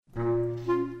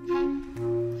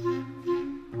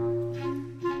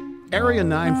Area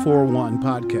 941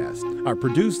 podcasts are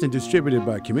produced and distributed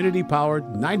by community-powered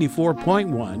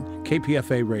 94.1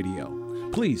 KPFA Radio.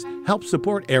 Please help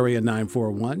support Area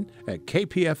 941 at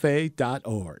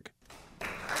kpfa.org.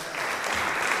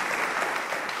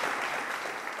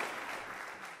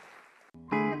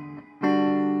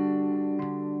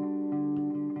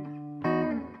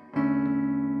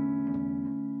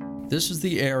 This is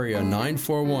the Area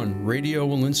 941 Radio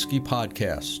Walensky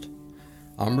podcast.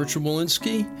 I'm Richard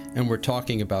Walensky, and we're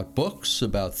talking about books,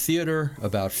 about theater,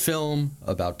 about film,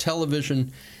 about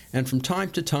television, and from time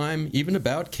to time, even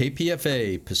about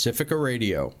KPFA, Pacifica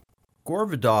Radio. Gore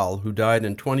Vidal, who died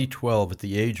in 2012 at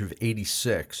the age of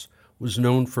 86, was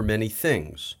known for many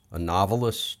things: a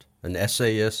novelist, an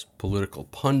essayist, political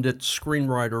pundit,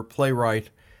 screenwriter, playwright,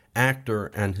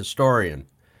 actor, and historian.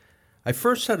 I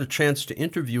first had a chance to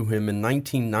interview him in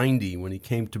 1990 when he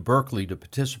came to Berkeley to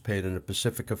participate in a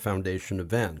Pacifica Foundation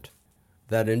event.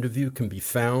 That interview can be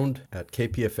found at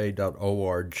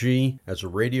kpfa.org as a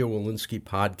Radio Walensky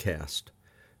podcast.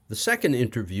 The second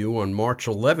interview on March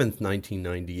 11,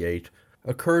 1998,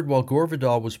 occurred while Gore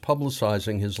Vidal was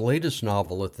publicizing his latest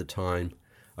novel at the time,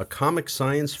 a comic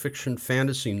science fiction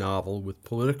fantasy novel with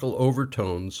political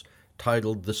overtones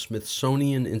titled The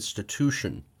Smithsonian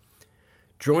Institution.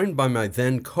 Joined by my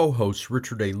then co-host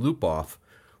Richard A. Lupoff,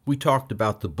 we talked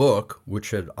about the book, which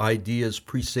had ideas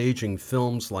presaging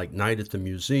films like Night at the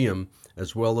Museum,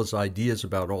 as well as ideas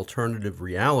about alternative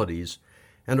realities,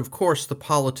 and of course the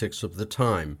politics of the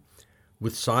time,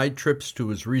 with side trips to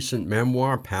his recent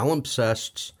memoir,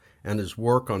 Palimpsests, and his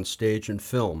work on stage and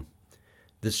film.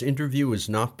 This interview has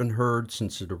not been heard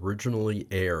since it originally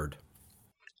aired.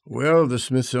 Well, the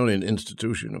Smithsonian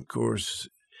Institution, of course,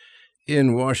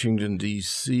 in Washington,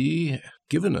 D.C.,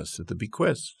 given us at the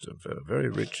bequest of a very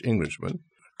rich Englishman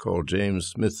called James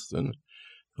Smithson,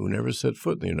 who never set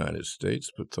foot in the United States,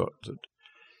 but thought that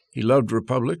he loved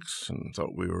republics and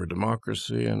thought we were a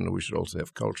democracy and we should also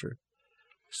have culture.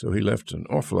 So he left an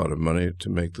awful lot of money to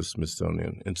make the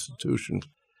Smithsonian Institution.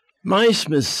 My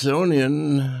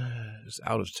Smithsonian is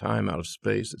out of time, out of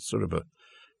space. It's sort of a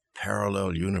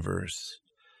parallel universe.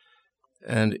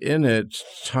 And in it,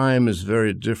 time is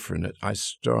very different. I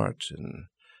start in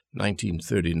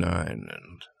 1939,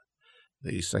 and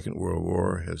the Second World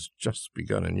War has just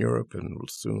begun in Europe and will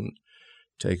soon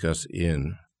take us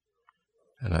in.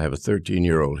 And I have a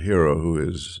 13-year-old hero who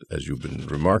is, as you've been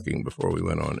remarking before we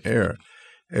went on air,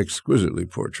 exquisitely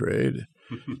portrayed.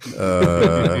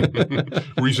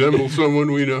 Resembles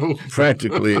someone we know.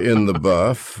 Practically in the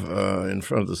buff, in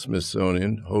front of the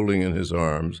Smithsonian, holding in his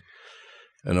arms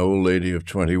an old lady of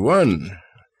 21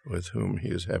 with whom he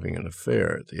is having an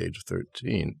affair at the age of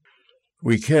 13.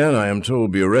 We can, I am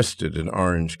told, be arrested in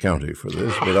Orange County for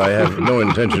this, but I have no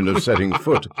intention of setting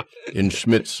foot in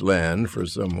Schmidt's land for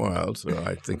some while, so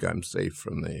I think I'm safe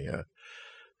from the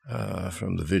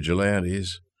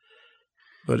vigilantes.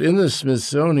 But in the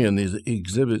Smithsonian, these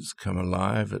exhibits come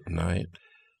alive at night.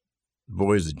 The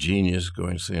boy's a genius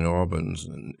going to St. Albans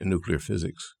in nuclear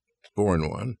physics, born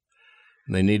one.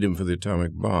 And they need him for the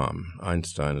atomic bomb.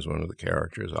 Einstein is one of the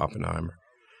characters, Oppenheimer.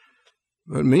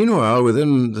 But meanwhile,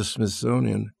 within the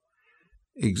Smithsonian,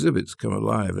 exhibits come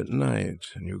alive at night.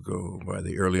 And you go by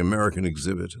the early American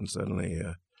exhibit, and suddenly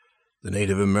the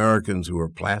Native Americans who are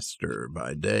plaster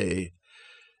by day,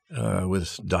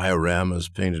 with dioramas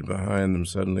painted behind them,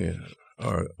 suddenly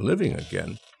are living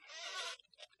again.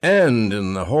 And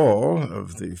in the hall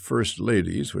of the First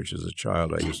Ladies, which as a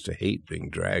child I used to hate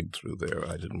being dragged through there.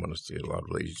 I didn't want to see a lot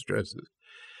of ladies' dresses.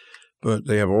 But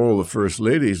they have all the First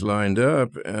Ladies lined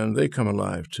up, and they come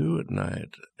alive, too, at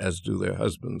night, as do their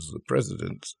husbands, the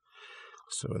presidents.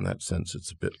 So in that sense,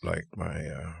 it's a bit like my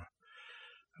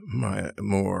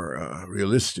more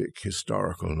realistic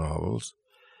historical novels.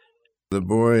 The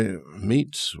boy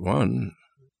meets one,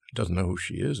 doesn't know who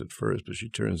she is at first, but she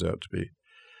turns out to be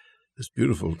this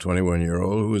beautiful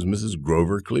 21-year-old who is Mrs.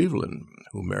 Grover Cleveland,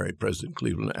 who married President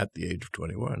Cleveland at the age of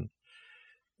 21.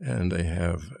 And they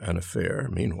have an affair.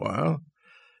 Meanwhile,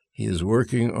 he is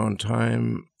working on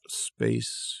time,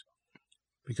 space,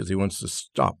 because he wants to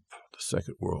stop the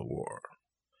Second World War.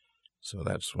 So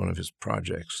that's one of his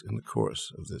projects in the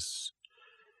course of this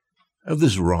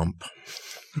romp.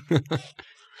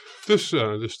 This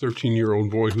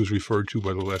 13-year-old boy who's referred to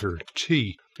by the letter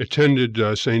T attended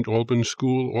St. Albans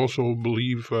School, also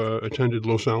believe attended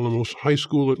Los Alamos High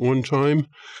School at one time,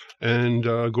 and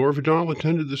Gore Vidal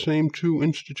attended the same two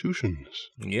institutions.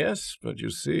 Yes, but you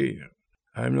see,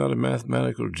 I'm not a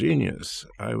mathematical genius.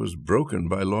 I was broken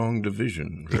by long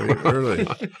division very early,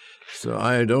 so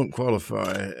I don't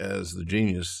qualify as the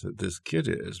genius that this kid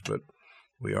is, but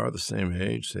we are the same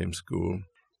age, same school.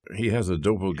 He has a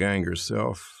doppelganger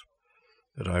self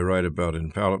that I write about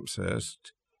in Palimpsest.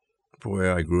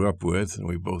 Boy I grew up with, and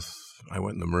I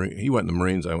went in the Marines. He went in the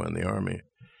Marines, I went in the Army.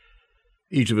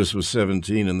 Each of us was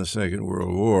 17 in the Second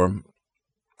World War.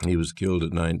 He was killed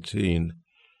at 19.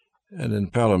 And in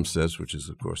Palimpsest, which is,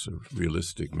 of course, a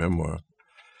realistic memoir,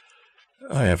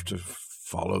 I have to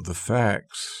follow the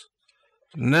facts.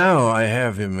 Now I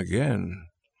have him again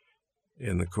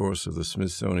in the course of the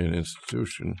Smithsonian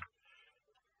Institution,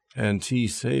 and T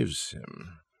saves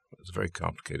him. It's a very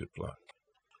complicated plot.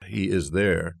 He is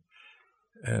there,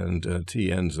 and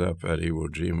T ends up at Iwo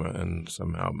Jima and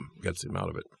somehow gets him out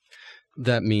of it.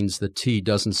 That means that T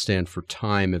doesn't stand for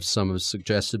time, if some have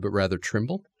suggested, but rather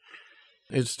Trimble?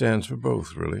 It stands for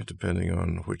both, really, depending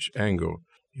on which angle.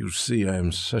 You see, I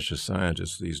am such a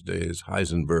scientist these days.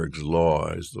 Heisenberg's law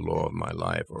is the law of my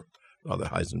life, or rather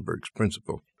Heisenberg's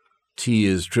principle. T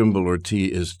is Trimble or T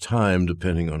is time,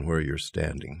 depending on where you're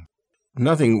standing.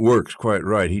 Nothing works quite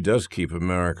right. He does keep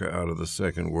America out of the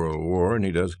Second World War, and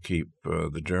he does keep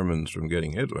the Germans from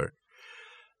getting Hitler.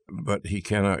 But he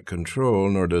cannot control,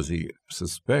 nor does he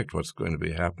suspect what's going to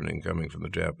be happening coming from the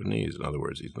Japanese. In other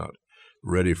words, he's not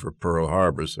ready for Pearl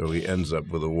Harbor, so he ends up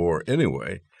with a war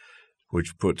anyway,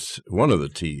 which puts one of the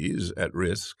T's at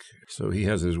risk. So he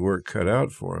has his work cut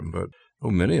out for him. But,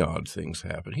 many odd things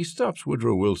happen. He stops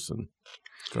Woodrow Wilson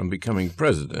from becoming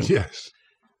president. Yes.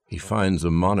 He finds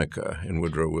a Monica in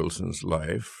Woodrow Wilson's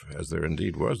life, as there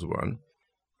indeed was one.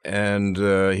 And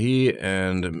he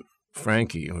and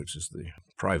Frankie, which is the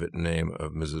private name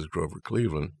of Mrs. Grover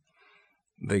Cleveland,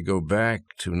 they go back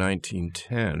to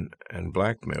 1910 and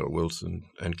blackmail Wilson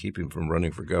and keep him from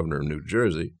running for governor of New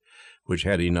Jersey, which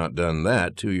had he not done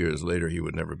that, 2 years later he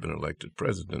would never have been elected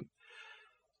president.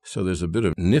 So there's a bit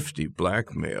of nifty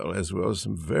blackmail as well as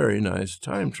some very nice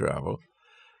time travel,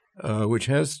 which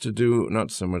has to do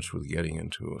not so much with getting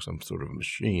into some sort of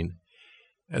machine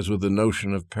as with the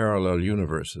notion of parallel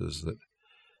universes, that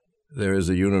there is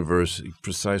a universe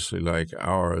precisely like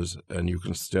ours and you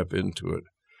can step into it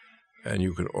and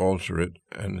you can alter it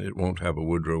and it won't have a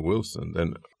Woodrow Wilson.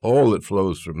 Then all that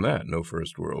flows from that, no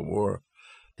First World War,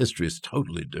 history is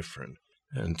totally different.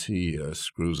 And T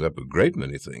screws up a great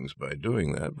many things by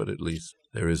doing that, but at least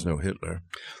there is no Hitler.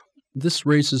 This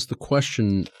raises the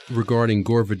question regarding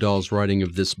Gore Vidal's writing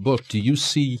of this book. Do you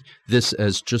see this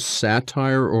as just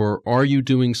satire, or are you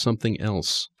doing something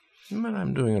else? Well,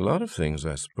 I'm doing a lot of things,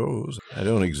 I suppose. I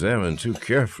don't examine too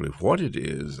carefully what it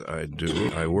is I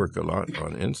do. I work a lot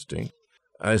on instinct.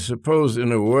 I suppose,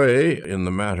 in a way, in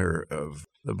the matter of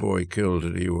the boy killed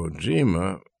at Iwo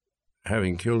Jima,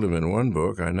 having killed him in one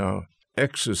book, I now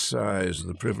exercise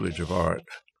the privilege of art,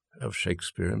 of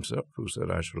Shakespeare himself, who said,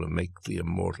 "I shall make the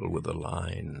immortal with a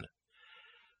line."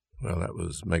 Well, that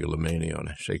was megalomania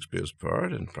on Shakespeare's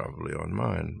part and probably on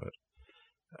mine, but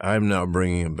I'm now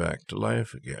bringing him back to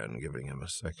life again, giving him a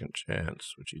second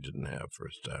chance, which he didn't have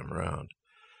first time around.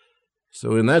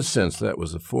 So in that sense, that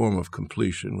was a form of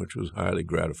completion which was highly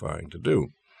gratifying to do.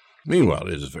 Meanwhile,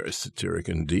 it is very satiric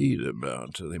indeed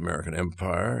about the American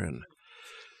Empire, and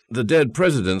the dead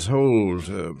presidents hold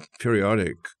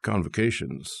periodic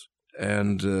convocations,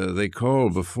 and they call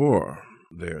before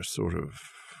their sort of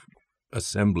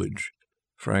assemblage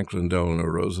Franklin Delano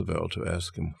Roosevelt to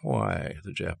ask him why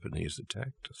the Japanese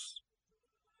attacked us.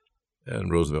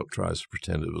 And Roosevelt tries to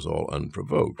pretend it was all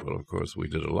unprovoked. Well, of course, we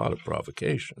did a lot of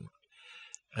provocation.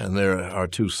 And there are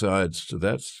two sides to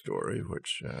that story,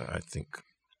 which I think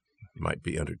might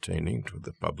be entertaining to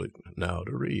the public now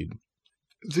to read.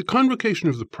 The convocation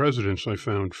of the presidents I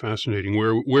found fascinating,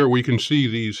 where we can see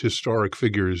these historic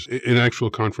figures in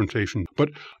actual confrontation. But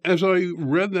as I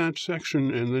read that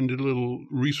section and then did a little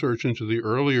research into the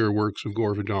earlier works of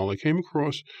Gore Vidal, I came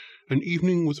across An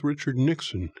Evening with Richard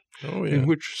Nixon, in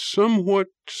which somewhat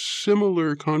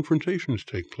similar confrontations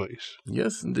take place.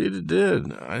 Yes, indeed it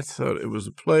did. I thought it was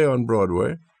a play on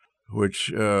Broadway,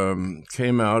 which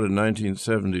came out in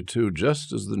 1972,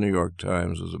 just as the New York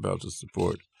Times was about to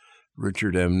support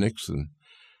Richard M. Nixon.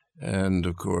 And,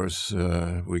 of course,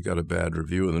 we got a bad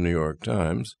review in the New York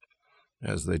Times,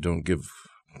 as they don't give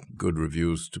good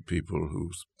reviews to people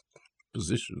whose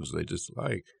positions they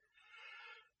dislike.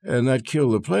 And that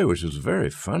killed the play, which was very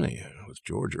funny, with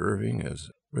George Irving as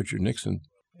Richard Nixon.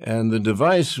 And the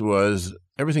device was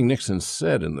everything Nixon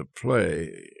said in the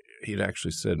play, he'd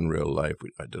actually said in real life.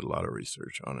 I did a lot of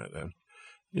research on it, and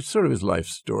it's sort of his life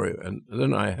story. And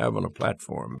then I have on a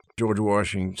platform George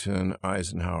Washington,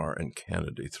 Eisenhower, and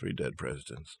Kennedy, three dead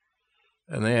presidents.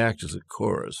 And they act as a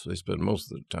chorus. They spend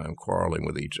most of the time quarreling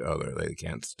with each other. They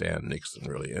can't stand Nixon,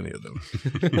 really, any of them.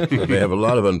 So they have a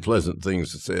lot of unpleasant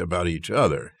things to say about each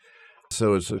other.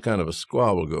 So it's a kind of a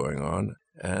squabble going on,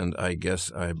 and I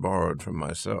guess I borrowed from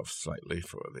myself slightly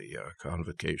for the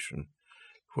convocation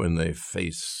when they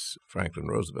face Franklin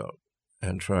Roosevelt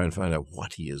and try and find out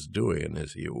what he is doing, and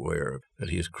is he aware that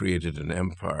he has created an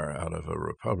empire out of a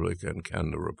republic, and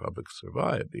can the republic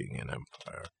survive being an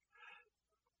empire?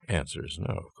 Answer is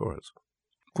no, of course.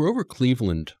 Grover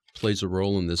Cleveland plays a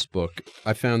role in this book.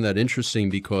 I found that interesting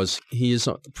because he is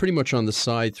pretty much on the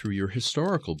side through your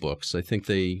historical books. I think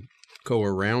they go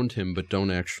around him but don't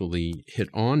actually hit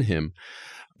on him.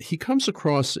 He comes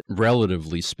across,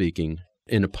 relatively speaking,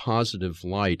 in a positive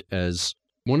light as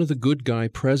one of the good guy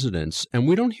presidents, and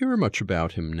we don't hear much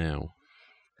about him now.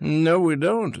 No, we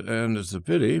don't, and it's a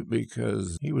pity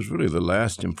because he was really the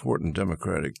last important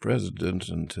Democratic president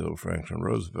until Franklin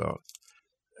Roosevelt.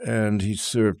 And he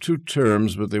served 2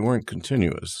 terms, but they weren't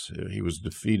continuous. He was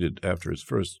defeated after his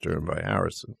first term by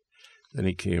Harrison. Then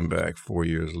he came back 4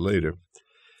 years later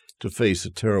to face a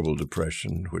terrible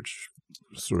depression, which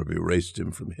sort of erased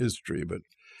him from history. But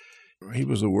he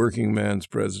was a working man's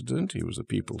president. He was a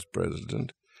people's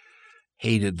president.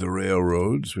 Hated the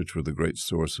railroads, which were the great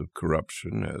source of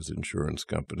corruption, as insurance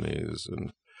companies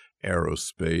and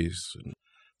aerospace and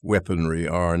weaponry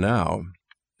are now.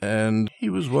 And he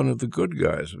was one of the good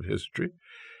guys of history.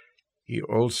 He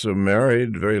also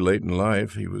married very late in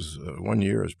life. He was 1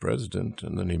 year as president,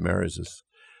 and then he marries his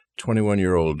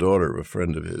 21-year-old daughter of a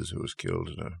friend of his who was killed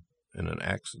in an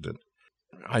accident.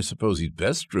 I suppose he's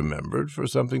best remembered for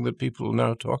something that people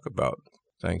now talk about,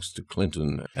 thanks to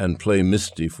Clinton, and play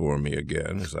Misty for me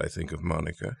again, as I think of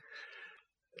Monica.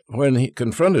 When he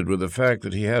confronted with the fact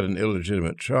that he had an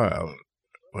illegitimate child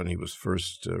when he was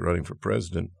first running for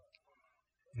president,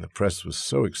 and the press was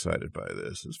so excited by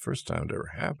this. It's the first time it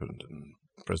ever happened in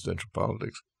presidential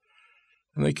politics.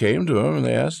 And they came to him and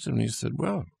they asked him, and he said,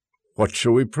 well, what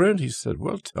shall we print? He said,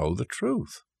 well, tell the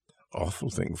truth. Awful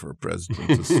thing for a president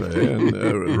to say,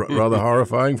 and rather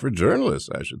horrifying for journalists,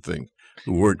 I should think,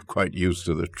 who weren't quite used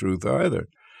to the truth either.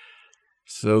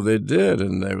 So they did,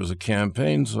 and there was a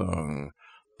campaign song,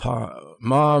 Pa,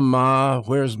 Ma,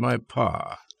 where's my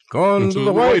pa? Gone to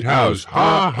the White House.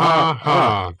 Ha, ha,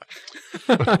 ha.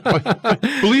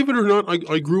 Believe it or not,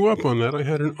 I grew up on that. I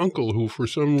had an uncle who, for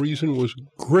some reason, was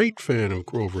a great fan of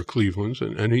Grover Cleveland's,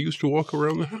 and he used to walk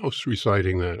around the house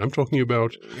reciting that. I'm talking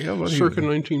about circa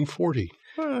 1940.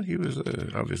 Well, he was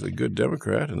obviously a good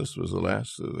Democrat, and this was the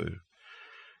last of the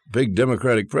big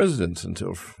Democratic presidents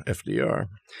until FDR.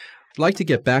 I'd like to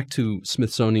get back to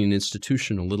Smithsonian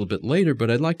Institution a little bit later, but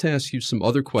I'd like to ask you some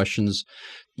other questions.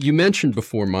 You mentioned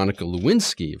before Monica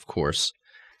Lewinsky, of course,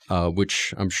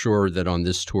 which I'm sure that on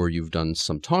this tour you've done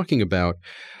some talking about.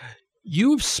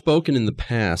 You've spoken in the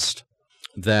past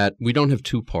that we don't have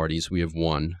 2 parties. We have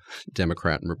one.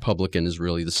 Democrat and Republican is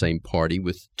really the same party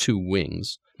with 2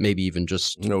 wings, maybe even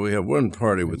just... No, we have one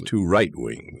party with 2 right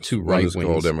wings. 2 right wings. One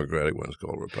is called Democratic, one is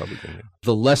called Republican.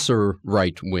 The lesser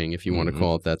right wing, if you want to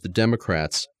call it that, the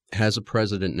Democrats, has a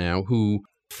president now who,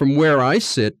 from where I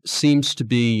sit, seems to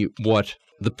be what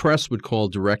the press would call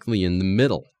directly in the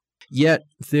middle. Yet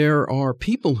there are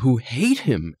people who hate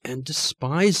him and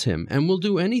despise him and will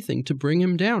do anything to bring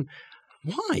him down.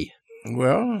 Why?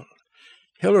 Well,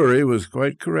 Hillary was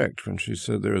quite correct when she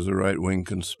said there is a right-wing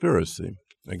conspiracy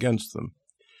against them.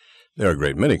 There are a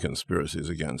great many conspiracies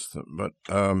against them, but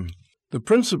the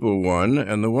principal one,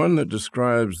 and the one that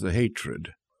describes the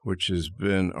hatred which has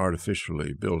been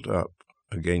artificially built up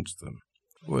against them,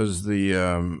 was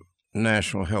the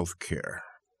national health care,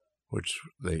 which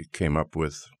they came up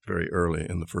with very early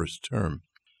in the first term.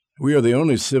 We are the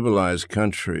only civilized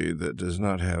country that does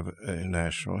not have a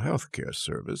national health care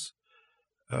service,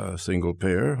 single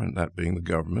payer, and that being the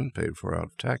government, paid for out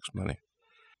of tax money.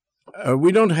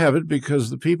 We don't have it because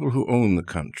the people who own the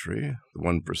country, the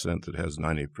 1% that has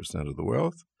 90% of the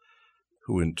wealth,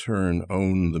 who in turn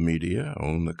own the media,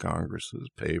 own the Congresses,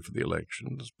 pay for the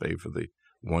elections, pay for the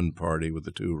one party with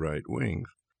the 2 right wings,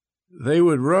 they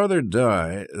would rather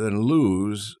die than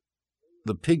lose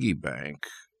the piggy bank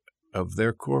of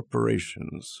their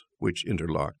corporations, which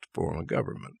interlocked form a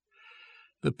government.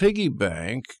 The piggy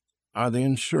bank are the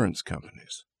insurance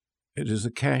companies. It is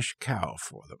a cash cow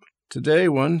for them. Today,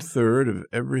 1/3 of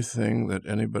everything that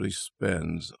anybody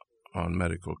spends on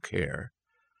medical care,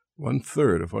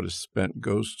 1/3 of what is spent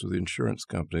goes to the insurance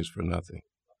companies for nothing.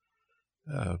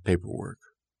 Paperwork.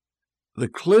 The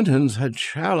Clintons had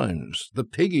challenged the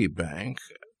piggy bank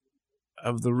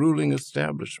of the ruling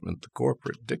establishment, the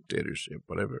corporate dictatorship,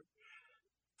 whatever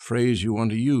phrase you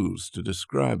want to use to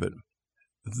describe it.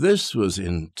 This was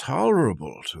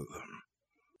intolerable to them.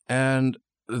 And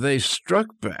they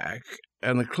struck back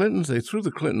And the Clintons, they threw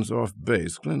the Clintons off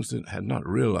base. Clintons had not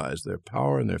realized their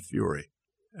power and their fury.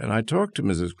 And I talked to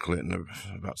Mrs. Clinton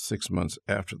about 6 months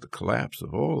after the collapse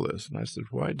of all this, and I said,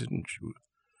 why didn't you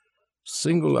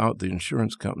single out the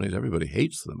insurance companies, everybody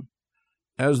hates them,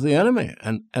 as the enemy,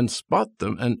 and spot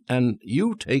them, and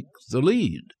you take the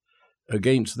lead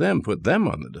against them, put them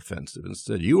on the defensive.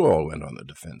 Instead, you all went on the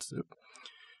defensive.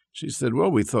 She said, well,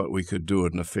 we thought we could do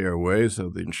it in a fair way so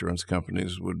the insurance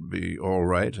companies would be all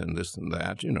right and this and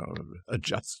that,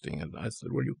 adjusting. And I said,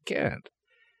 well, you can't.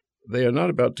 They are not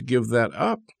about to give that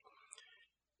up.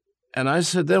 And I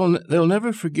said, they'll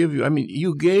never forgive you. I mean,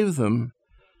 you gave them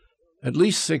at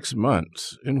least 6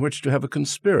 months in which to have a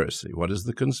conspiracy. What is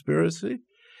the conspiracy?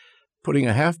 Putting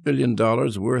 $500 million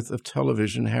worth of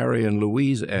television Harry and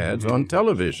Louise ads on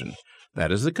television.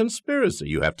 That is a conspiracy.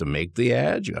 You have to make the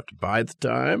ads. You have to buy the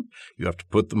time. You have to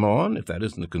put them on. If that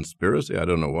isn't a conspiracy, I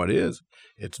don't know what is.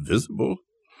 It's visible.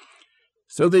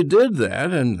 So they did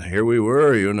that, and here we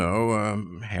were,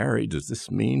 Harry, does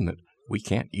this mean that we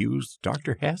can't use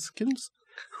Dr. Haskins,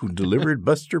 who delivered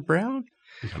Buster Brown?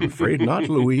 I'm afraid not,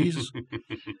 Louise.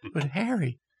 But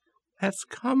Harry, that's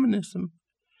communism.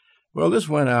 Well, this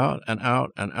went out and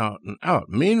out and out and out.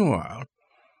 Meanwhile,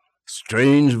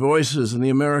 strange voices in the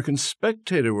American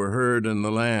Spectator were heard in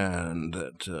the land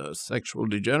that sexual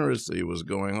degeneracy was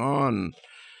going on,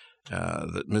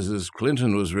 that Mrs.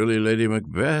 Clinton was really Lady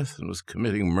Macbeth and was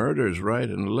committing murders right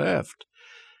and left.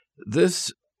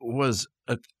 This was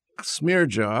a smear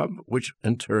job, which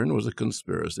in turn was a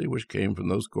conspiracy, which came from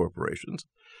those corporations.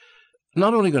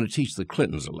 Not only going to teach the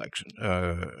Clintons election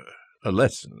a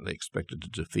lesson, they expected to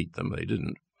defeat them, they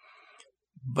didn't,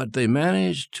 but they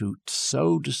managed to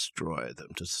so destroy them,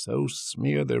 to so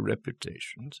smear their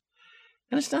reputations.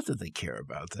 And it's not that they care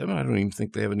about them. I don't even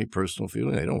think they have any personal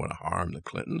feeling. They don't want to harm the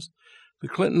Clintons. The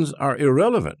Clintons are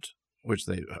irrelevant, which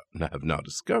they have now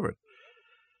discovered.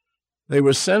 They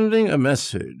were sending a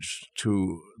message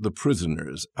to the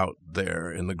prisoners out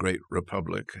there in the great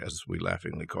republic, as we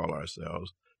laughingly call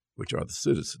ourselves, which are the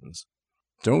citizens.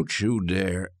 Don't you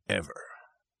dare ever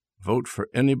vote for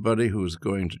anybody who is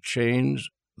going to change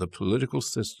the political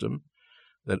system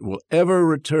that will ever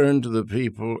return to the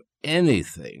people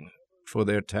anything for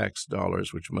their tax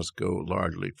dollars, which must go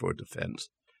largely for defense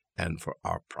and for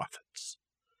our profits.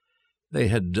 They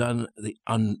had done the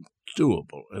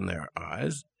undoable in their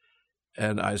eyes.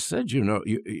 And I said,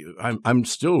 I'm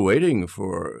still waiting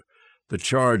for the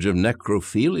charge of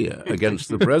necrophilia against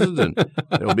the president.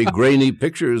 There'll be grainy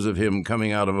pictures of him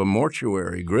coming out of a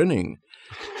mortuary grinning.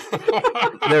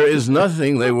 There is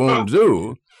nothing they won't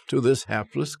do to this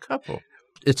hapless couple.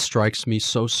 It strikes me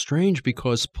so strange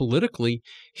because politically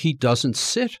he doesn't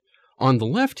sit on the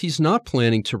left. He's not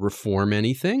planning to reform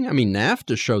anything. I mean,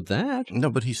 NAFTA showed that. No,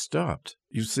 but he stopped.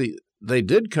 You see, they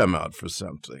did come out for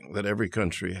something that every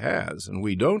country has, and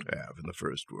we don't have in the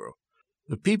first world.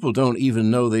 The people don't even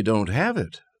know they don't have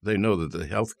it. They know that the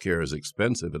health care is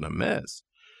expensive and a mess.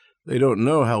 They don't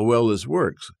know how well this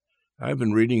works. I've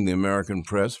been reading the American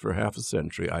press for half a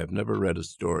century. I have never read a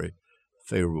story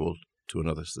favorable to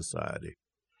another society.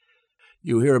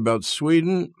 You hear about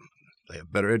Sweden. They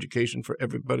have better education for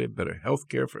everybody, better health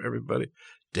care for everybody,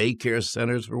 daycare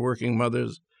centers for working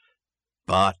mothers.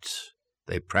 But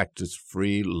they practice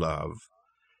free love,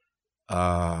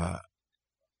 are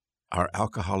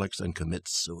alcoholics, and commit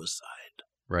suicide.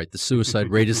 Right. The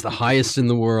suicide rate is the highest in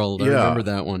the world. I remember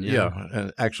that one. Yeah.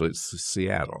 And actually, it's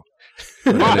Seattle.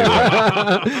 Anyway,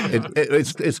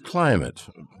 it's climate,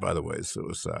 by the way,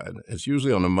 suicide. It's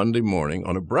usually on a Monday morning,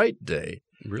 on a bright day.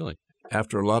 Really?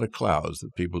 After a lot of clouds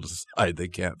that people decide they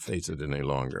can't face it any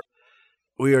longer.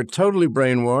 We are totally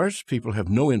brainwashed. People have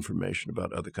no information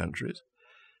about other countries.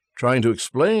 Trying to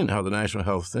explain how the national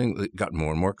health thing got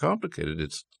more and more complicated.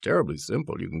 It's terribly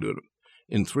simple. You can do it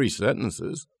in 3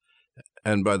 sentences.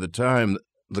 And by the time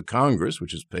the Congress,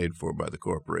 which is paid for by the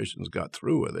corporations, got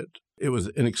through with it, it was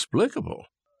inexplicable.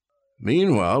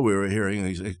 Meanwhile, we were hearing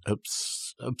these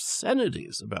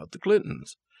obscenities about the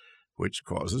Clintons, which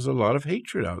causes a lot of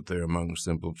hatred out there among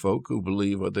simple folk who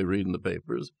believe what they read in the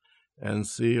papers and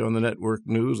see on the network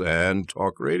news and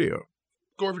talk radio.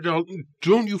 Gore Vidal,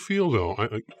 don't you feel,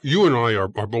 though, you and I are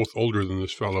both older than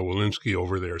this fellow Walensky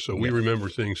over there, so we remember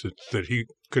things that he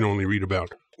can only read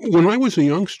about. When I was a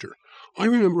youngster, I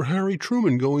remember Harry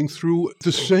Truman going through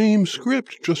the same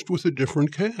script, just with a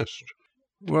different cast.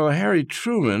 Well, Harry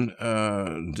Truman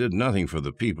did nothing for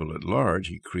the people at large.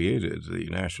 He created the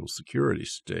national security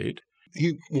state.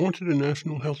 He wanted a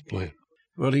national health plan.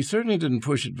 Well, he certainly didn't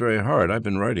push it very hard. I've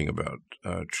been writing about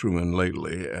Truman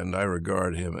lately, and I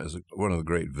regard him as one of the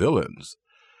great villains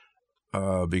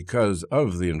because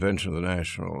of the invention of the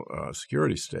national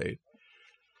security state,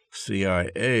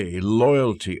 CIA,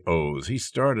 loyalty oaths. He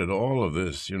started all of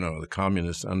this, the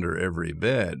communists under every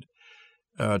bed,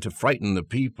 to frighten the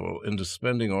people into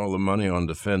spending all the money on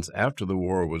defense after the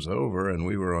war was over and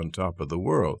we were on top of the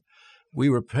world. We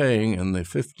were paying in the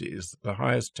 50s the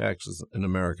highest taxes in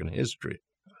American history.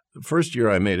 The first year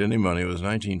I made any money was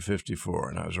 1954,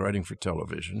 and I was writing for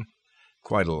television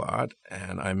quite a lot,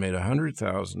 and I made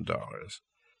 $100,000.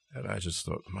 And I just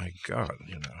thought, my God,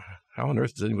 how on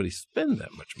earth does anybody spend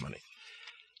that much money?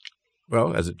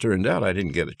 Well, as it turned out, I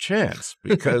didn't get a chance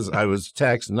because I was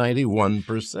taxed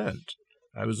 91%.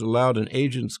 I was allowed an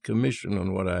agent's commission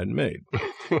on what I had made.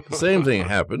 The same thing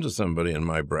happened to somebody in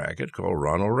my bracket called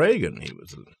Ronald Reagan. He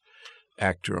was an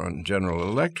actor on General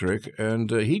Electric,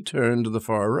 and he turned to the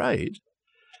far right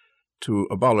to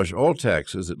abolish all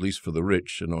taxes, at least for the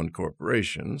rich and on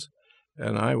corporations.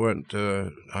 And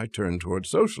I turned towards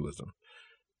socialism,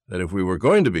 that if we were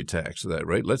going to be taxed at that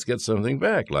rate, let's get something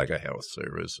back, like a health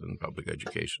service and public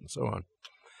education and so on.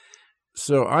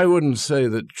 So I wouldn't say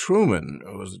that Truman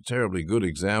was a terribly good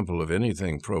example of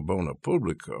anything pro bono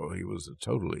publico. He was a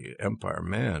totally empire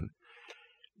man.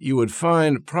 You would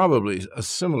find probably a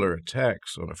similar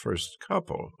tax on a first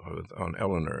couple on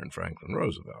Eleanor and Franklin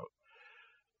Roosevelt.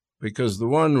 Because the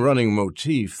one running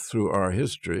motif through our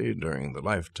history during the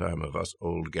lifetime of us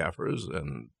old gaffers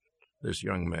and this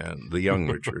young man, the young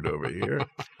Richard over here,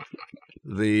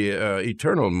 the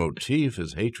eternal motif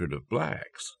is hatred of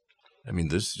blacks. I mean,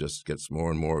 this just gets more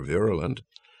and more virulent.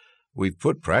 We've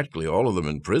put practically all of them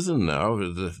in prison now.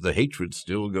 The hatred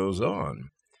still goes on.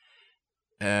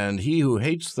 And he who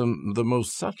hates them the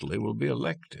most subtly will be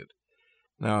elected.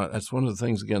 Now, that's one of the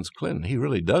things against Clinton. He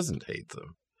really doesn't hate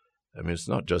them. I mean, it's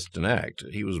not just an act.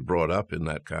 He was brought up in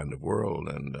that kind of world,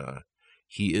 and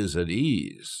he is at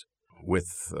ease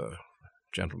with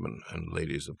gentlemen and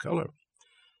ladies of color,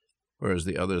 whereas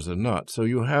the others are not. So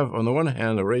you have, on the one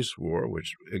hand, a race war,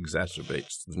 which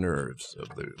exacerbates the nerves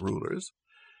of the rulers,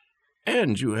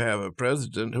 and you have a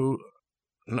president who,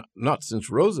 not since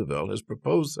Roosevelt, has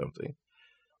proposed something.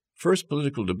 First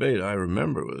political debate I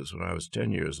remember was when I was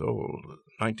 10 years old,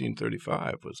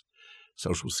 1935, was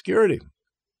Social Security,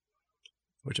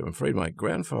 which I'm afraid my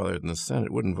grandfather in the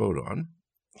Senate wouldn't vote on.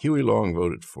 Huey Long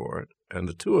voted for it, and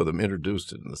the two of them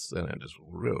introduced it in the Senate as a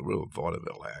real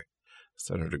vaudeville act.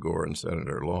 Senator Gore and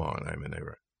Senator Long. I mean, they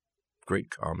were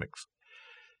great comics.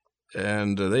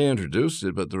 And they introduced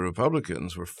it, but the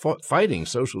Republicans were fighting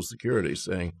Social Security,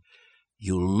 saying,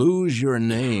 "You'll lose your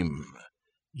name.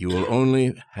 You will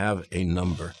only have a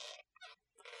number."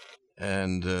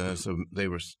 And so they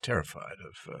were terrified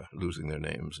of losing their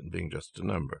names and being just a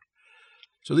number.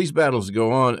 So these battles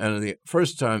go on, and the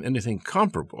first time anything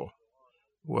comparable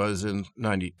was in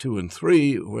 92 and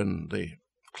 3 when the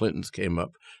Clintons came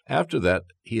up. After that,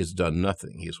 he has done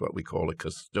nothing. He is what we call a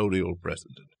custodial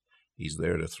president. He's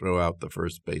there to throw out the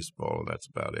first baseball, and that's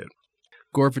about it.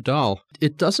 Gore Vidal,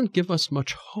 it doesn't give us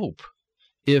much hope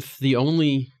if the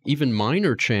only even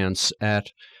minor chance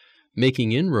at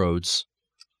making inroads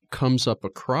comes up a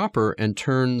cropper and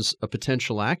turns a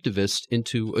potential activist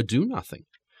into a do-nothing.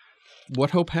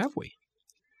 What hope have we?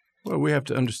 Well, we have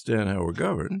to understand how we're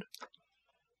governed.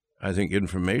 I think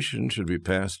information should be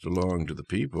passed along to the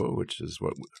people, which is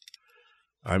what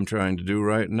I'm trying to do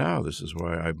right now. This is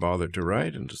why I bother to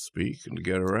write and to speak and to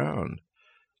get around.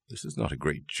 This is not a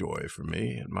great joy for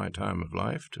me in my time of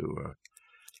life to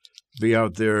be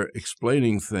out there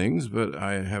explaining things, but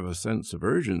I have a sense of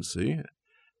urgency.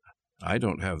 I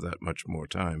don't have that much more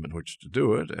time in which to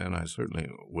do it, and I certainly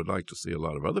would like to see a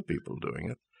lot of other people doing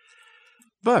it.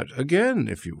 But, again,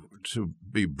 if you were to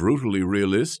be brutally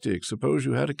realistic, suppose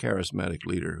you had a charismatic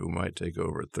leader who might take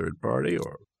over a third party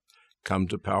or come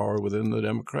to power within the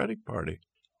Democratic Party.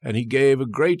 And he gave a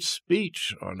great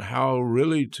speech on how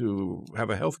really to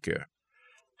have a health care,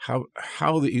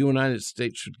 how the United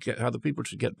States should get, how the people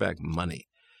should get back money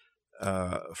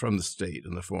from the state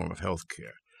in the form of health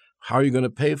care. How are you going to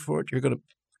pay for it? You're going to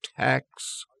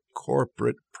tax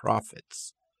corporate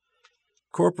profits.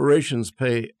 Corporations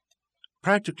pay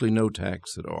practically no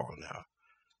tax at all now.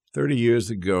 30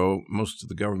 years ago, most of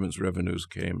the government's revenues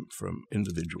came from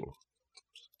individual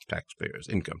taxpayers,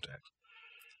 income tax.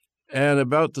 And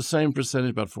about the same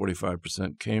percentage, about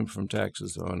 45%, came from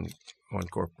taxes on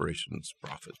corporations'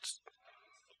 profits.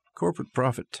 Corporate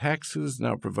profit taxes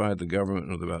now provide the government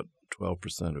with about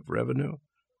 12% of revenue.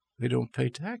 They don't pay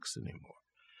tax anymore.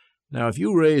 Now, if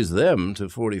you raise them to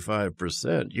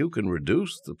 45%, you can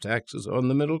reduce the taxes on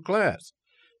the middle class.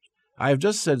 I have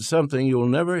just said something you'll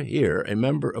never hear a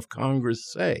member of Congress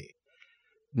say.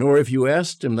 Nor if you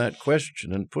asked him that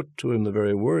question and put to him the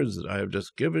very words that I have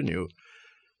just given you,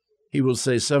 he will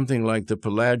say something like the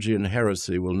Pelagian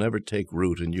heresy will never take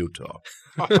root in Utah.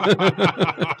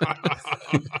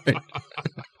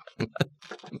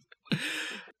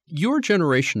 Your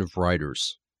generation of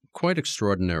writers, quite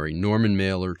extraordinary. Norman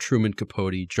Mailer, Truman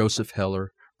Capote, Joseph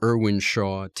Heller, Irwin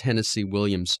Shaw, Tennessee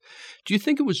Williams. Do you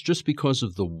think it was just because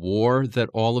of the war that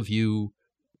all of you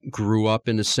grew up,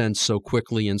 in a sense, so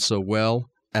quickly and so well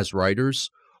as writers?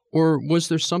 Or was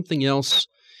there something else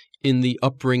in the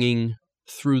upbringing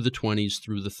through the 20s,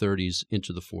 through the 30s,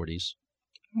 into the 40s?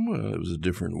 Well, it was a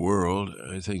different world.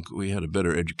 I think we had a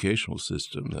better educational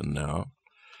system than now.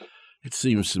 It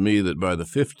seems to me that by the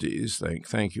 50s,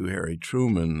 thank you, Harry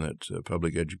Truman, that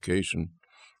public education,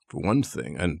 for one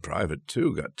thing, and private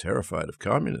too, got terrified of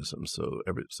communism. So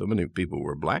many people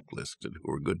were blacklisted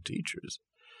who were good teachers.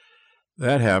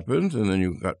 That happened, and then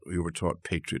you were taught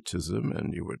patriotism,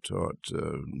 and you were taught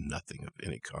nothing of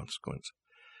any consequence.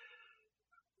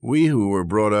 We who were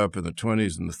brought up in the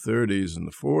 20s and the 30s and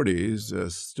the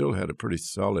 40s still had a pretty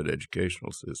solid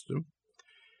educational system.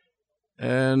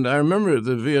 And I remember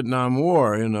the Vietnam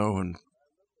War, when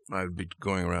I'd be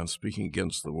going around speaking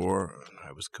against the war.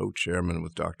 I was co-chairman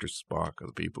with Dr. Spock of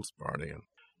the People's Party. And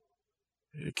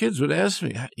the kids would ask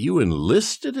me, "You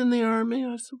enlisted in the Army?"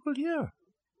 I said, "Well, yeah."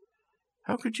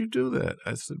 "How could you do that?"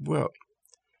 I said, "Well,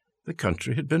 the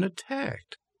country had been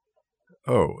attacked."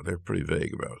 "Oh, they're pretty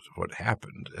vague about what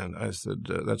happened." And I said,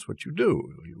 "That's what you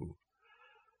do. You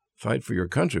fight for your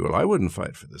country." "Well, I wouldn't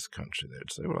fight for this country,"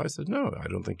 they'd say. Well, I said, "No, I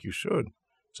don't think you should.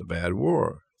 It's a bad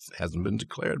war. It hasn't been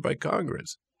declared by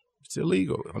Congress. It's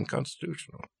illegal,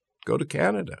 unconstitutional. Go to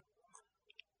Canada.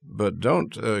 But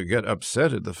don't get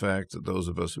upset at the fact that those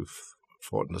of us who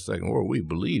fought in the Second War, we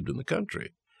believed in the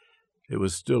country. It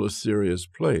was still a serious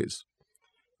place.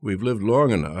 We've lived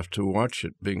long enough to watch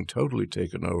it being totally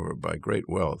taken over by great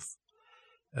wealth.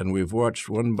 And we've watched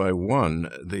one by one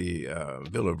the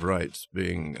Bill of Rights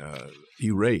being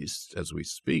erased as we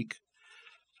speak.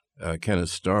 Kenneth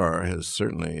Starr has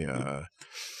certainly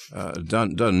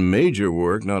done major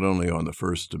work, not only on the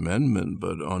First Amendment,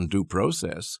 but on due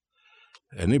process.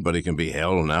 Anybody can be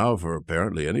held now for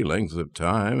apparently any length of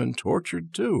time and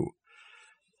tortured too.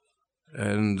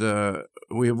 And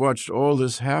we have watched all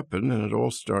this happen, and it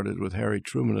all started with Harry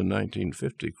Truman in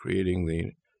 1950 creating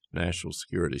the national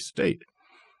security state.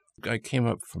 I came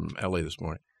up from L.A. this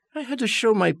morning. I had to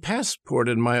show my passport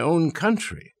in my own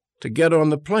country to get on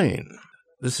the plane.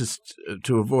 This is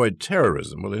to avoid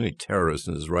terrorism. Well, any terrorist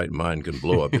in his right mind can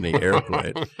blow up any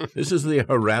airplane. This is the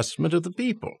harassment of the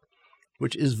people,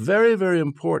 which is very, very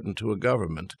important to a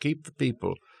government, to keep the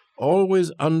people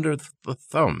always under the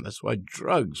thumb. That's why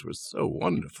drugs were so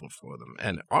wonderful for them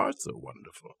and are so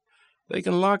wonderful. They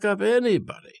can lock up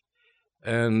anybody,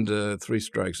 and 3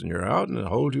 strikes and you're out, and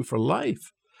hold you for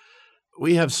life.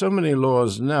 We have so many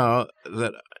laws now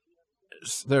that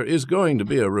there is going to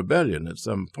be a rebellion at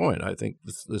some point. I think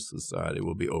this society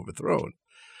will be overthrown.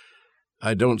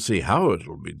 I don't see how it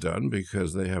will be done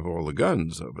because they have all the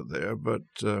guns over there,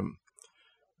 but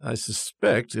I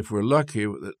suspect if we're lucky,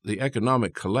 the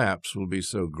economic collapse will be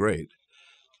so great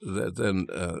that then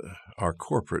our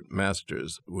corporate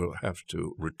masters will have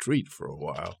to retreat for a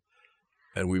while,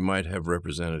 and we might have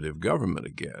representative government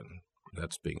again.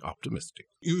 That's being optimistic.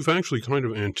 You've actually kind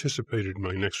of anticipated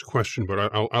my next question, but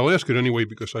I'll ask it anyway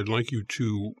because I'd like you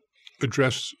to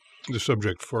address the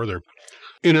subject further.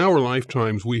 In our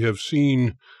lifetimes, we have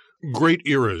seen great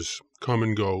eras come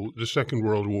and go. The Second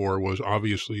World War was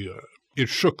obviously it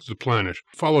shook the planet,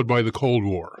 followed by the Cold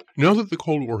War. Now that the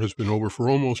Cold War has been over for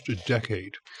almost a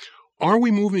decade, are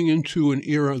we moving into an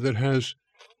era that has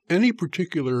any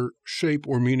particular shape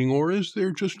or meaning, or is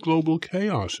there just global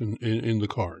chaos in the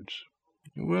cards?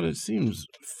 Well, it seems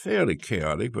fairly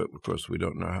chaotic, but of course we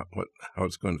don't know how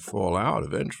it's going to fall out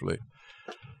eventually.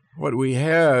 What we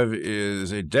have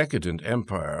is a decadent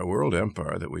empire, a world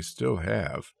empire that we still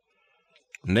have.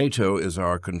 NATO is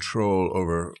our control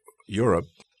over Europe,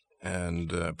 and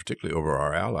particularly over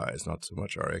our allies, not so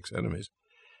much our ex-enemies.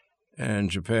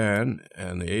 And Japan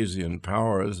and the Asian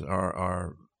powers are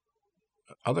our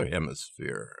other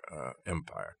hemisphere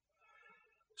empire.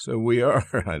 So we are,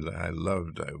 I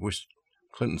wish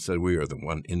Clinton said we are the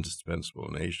one indispensable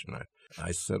nation.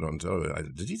 I said on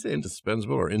television, did he say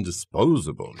indispensable or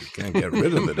indisposable? You can't get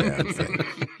rid of the damn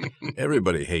thing.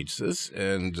 Everybody hates us,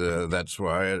 and that's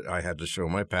why I had to show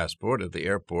my passport at the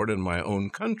airport in my own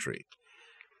country,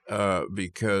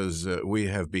 because we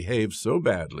have behaved so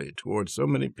badly towards so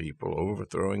many people,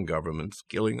 overthrowing governments,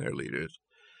 killing their leaders,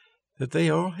 that they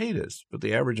all hate us. But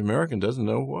the average American doesn't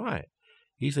know why.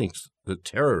 He thinks the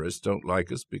terrorists don't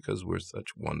like us because we're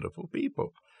such wonderful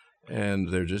people, and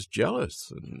they're just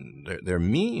jealous, and they're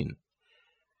mean.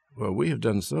 Well, we have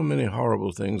done so many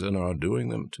horrible things and are doing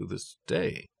them to this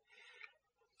day.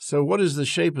 So what is the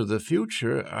shape of the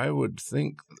future? I would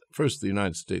think, first, the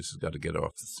United States has got to get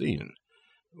off the scene.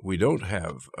 We don't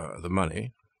have the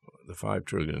money. The $5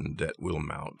 trillion in debt will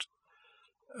mount.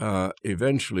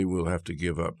 Eventually, we'll have to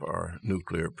give up our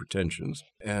nuclear pretensions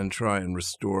and try and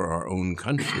restore our own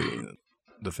country,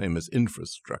 the famous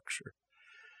infrastructure.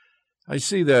 I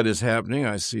see that as happening.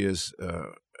 I see us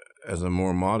as a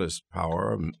more modest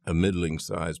power, a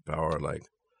middling-sized power like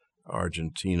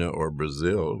Argentina or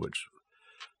Brazil, which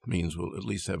means we'll at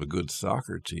least have a good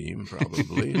soccer team,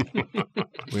 probably.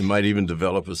 We might even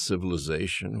develop a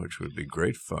civilization, which would be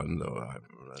great fun, though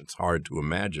it's hard to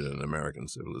imagine an American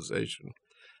civilization,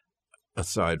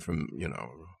 aside from,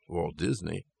 Walt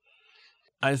Disney.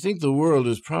 I think the world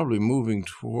is probably moving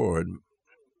toward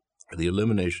the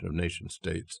elimination of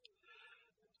nation-states.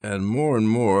 And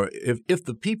more, if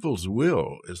the people's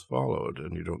will is followed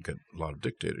and you don't get a lot of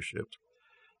dictatorships,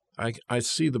 I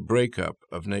see the breakup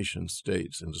of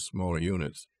nation-states into smaller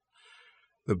units.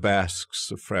 The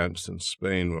Basques of France and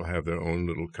Spain will have their own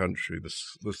little country.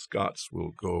 The Scots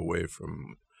will go away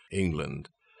from England.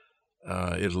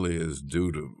 Italy is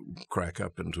due to crack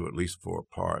up into at least 4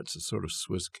 parts, a sort of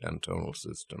Swiss cantonal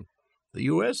system. The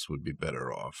U.S. would be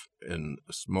better off in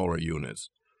smaller units.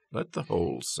 Let the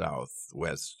whole South,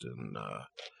 West, and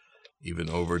even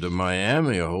over to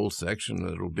Miami, a whole section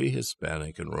that'll be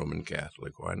Hispanic and Roman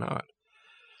Catholic. Why not?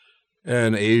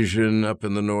 And Asian up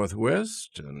in the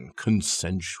Northwest, and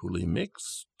consensually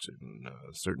mixed in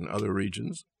certain other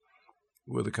regions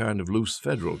with a kind of loose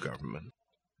federal government.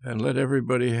 And let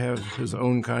everybody have his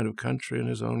own kind of country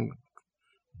and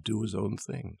do his own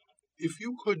thing. If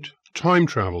you could time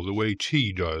travel the way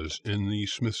T does in the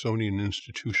Smithsonian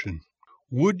Institution,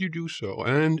 would you do so?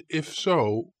 And if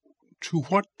so, to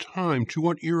what time, to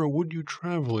what era would you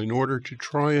travel in order to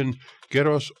try and get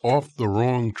us off the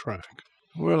wrong track?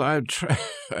 Well, I'd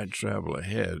travel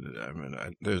ahead. I mean,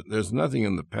 there's nothing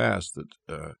in the past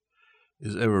that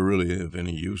is ever really of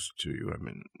any use to you. I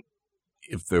mean,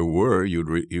 if there were, you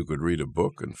could read a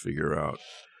book and figure out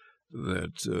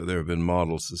that there have been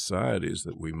model societies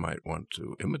that we might want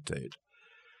to imitate.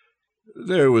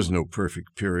 There was no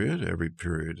perfect period. Every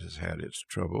period has had its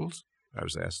troubles. I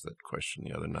was asked that question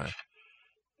the other night.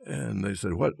 And they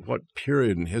said, what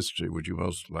period in history would you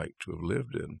most like to have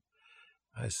lived in?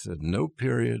 I said, no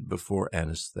period before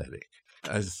anesthetic.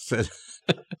 I said,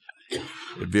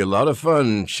 it'd be a lot of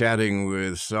fun chatting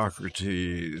with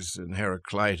Socrates and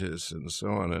Heraclitus and so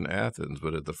on in Athens,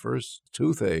 but at the first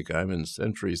toothache, I'm in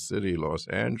Century City, Los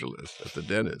Angeles, at the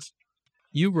dentist.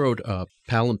 You wrote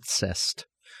Palimpsest,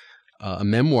 a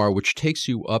memoir which takes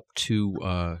you up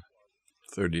to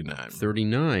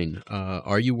 39.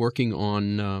 Are you working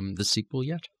on the sequel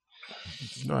yet?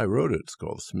 No, I wrote it. It's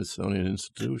called the Smithsonian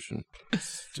Institution.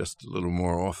 It's just a little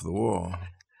more off the wall.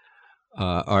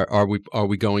 Are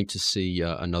we going to see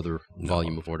another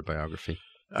volume of autobiography?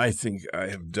 I think I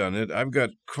have done it. I've got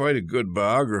quite a good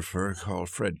biographer called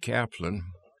Fred Kaplan,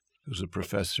 who's a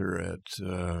professor at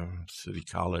City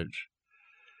College.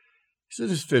 He's in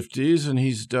his 50s, and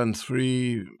he's done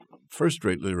 3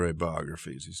 first-rate literary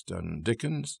biographies. He's done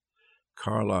Dickens,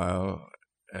 Carlyle,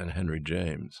 and Henry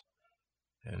James.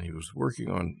 And he was working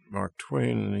on Mark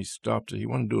Twain, and he stopped. He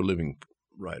wanted to do a living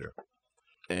writer.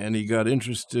 And he got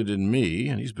interested in me,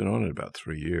 and he's been on it about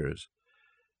 3 years,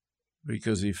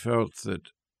 because he felt that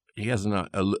he has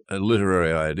a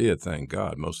literary idea, thank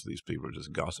God. Most of these people are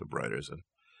just gossip writers. And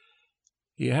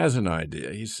he has an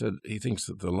idea. He said he thinks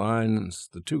that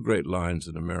the 2 great lines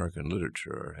in American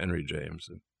literature are Henry James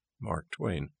and Mark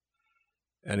Twain.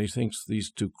 And he thinks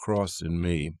these 2 cross in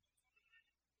me.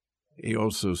 He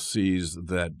also sees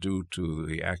that due to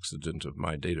the accident of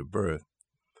my date of birth,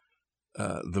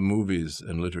 the movies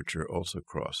and literature also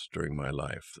crossed during my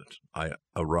life, that I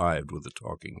arrived with a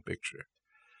talking picture.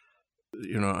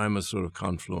 I'm a sort of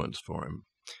confluence for him.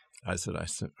 I said,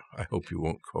 I hope you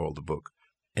won't call the book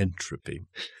Entropy.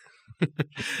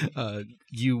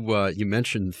 You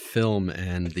mentioned film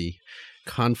and the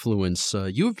confluence.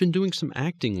 You have been doing some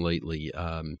acting lately.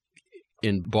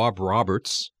 In Bob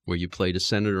Roberts, where you played a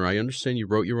senator, I understand you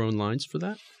wrote your own lines for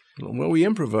that? Well, we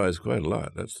improvise quite a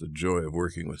lot. That's the joy of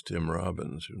working with Tim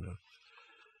Robbins,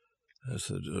 I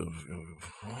said,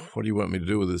 what do you want me to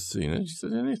do with this scene? And she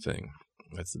said, anything.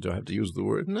 I said, do I have to use the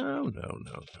word? No.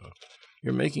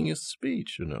 You're making a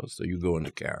speech, so you go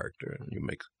into character and you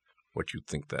make what you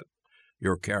think that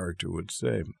your character would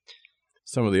say.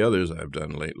 Some of the others I've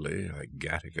done lately, like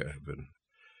Gattaca, have been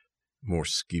more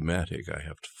schematic. I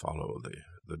have to follow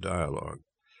the dialogue,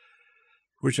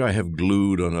 which I have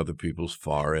glued on other people's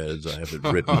foreheads. I have it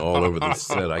written all over the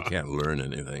set. I can't learn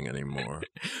anything anymore.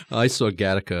 I saw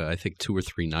Gattaca, I think, 2 or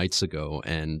 3 nights ago,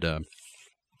 and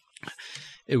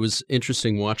it was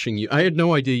interesting watching you. I had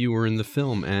no idea you were in the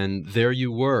film, and there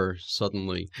you were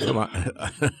suddenly. Well,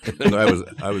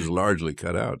 I was largely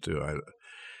cut out, too.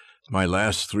 My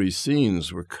last 3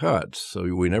 scenes were cut,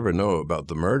 so we never know about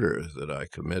the murder that I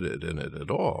committed in it at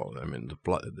all. I mean,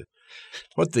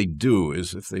 what they do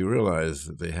is if they realize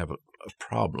that they have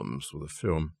problems with a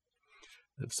film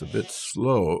that's a bit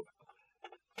slow,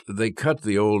 they cut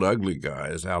the old ugly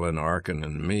guys, Alan Arkin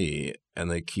and me,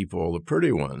 and they keep all the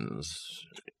pretty ones,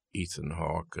 Ethan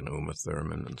Hawke and Uma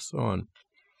Thurman and so on.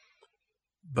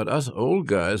 But us old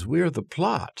guys, we're the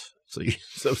plot.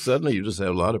 So suddenly you just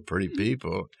have a lot of pretty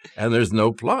people, and there's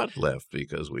no plot left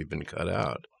because we've been cut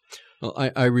out. Well,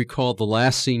 I recall the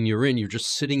last scene you're in, you're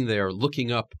just sitting there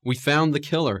looking up. We found the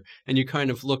killer, and you kind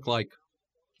of look like,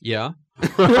 yeah?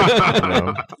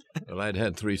 Well, I'd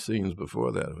had 3 scenes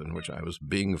before that in which I was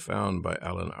being found by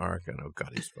Alan Arkin. Oh,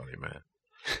 God, he's funny, man.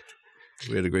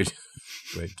 We had a great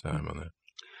time on that.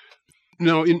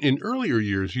 Now, in earlier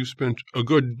years, you spent a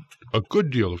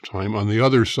good deal of time on the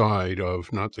other side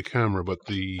of not the camera, but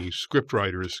the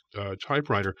scriptwriter's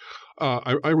typewriter.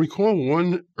 I recall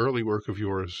one early work of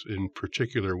yours in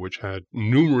particular, which had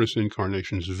numerous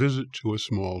incarnations, Visit to a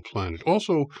Small Planet,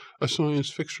 also a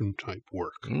science fiction type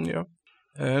work. Yeah,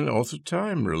 and also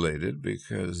time-related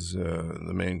because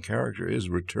the main character is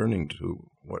returning to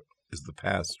what is the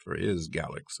past for his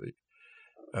galaxy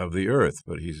of the Earth,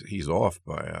 but he's off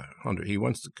by 100. He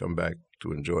wants to come back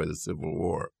to enjoy the Civil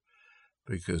War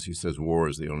because he says war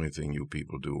is the only thing you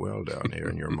people do well down here,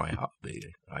 and you're my hobby.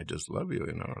 I just love you,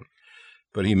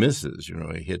 But he misses,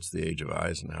 he hits the age of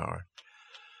Eisenhower.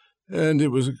 And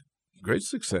it was a great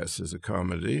success as a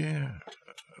comedy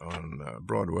on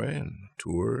Broadway and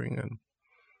touring, and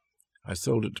I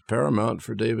sold it to Paramount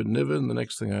for David Niven. The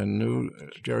next thing I knew,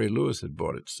 Jerry Lewis had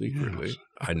bought it secretly. Yes.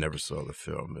 I never saw the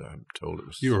film, but I'm told it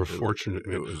was... You were fortunate.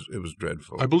 It was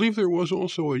dreadful. I believe there was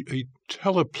also a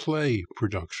teleplay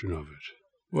production of it.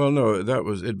 Well, no,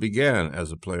 it began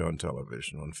as a play on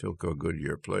television on Philco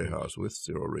Goodyear Playhouse with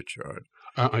Cyril Ritchard.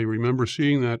 I remember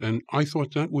seeing that, and I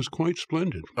thought that was quite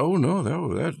splendid. Oh, no,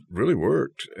 that really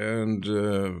worked. And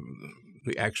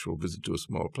the actual Visit to a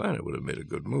Small Planet would have made a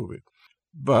good movie.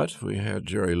 But we had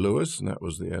Jerry Lewis, and that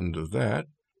was the end of that.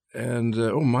 And,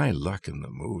 my luck in the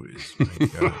movies.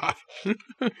 My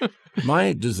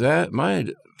God. My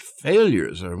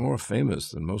failures are more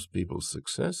famous than most people's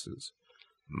successes.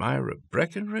 Myra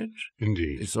Breckinridge?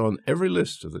 Indeed. It's on every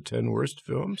list of the 10 worst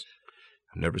films.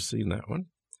 I've never seen that one.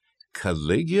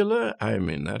 Caligula? I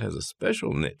mean, that has a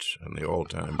special niche on the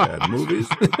all-time bad movies.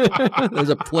 There's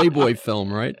a Playboy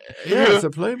film, right? Yeah, it's a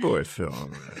Playboy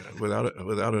film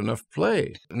without enough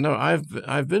play. No,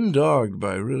 I've been dogged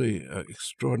by really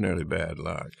extraordinarily bad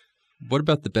luck. What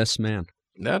about The Best Man?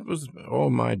 That was all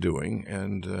my doing,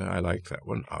 and I liked that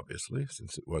one, obviously,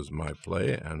 since it was my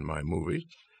play and my movie.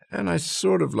 And I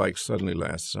sort of liked Suddenly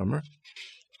Last Summer,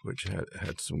 which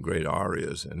had some great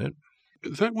arias in it.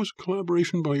 That was a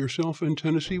collaboration by yourself and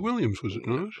Tennessee Williams, was it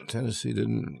not? Tennessee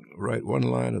didn't write one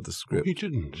line of the script. Oh, he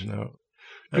didn't? No.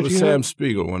 That was Sam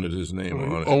Spiegel wanted his name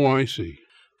on it. Oh, I see.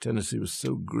 Tennessee was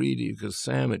so greedy because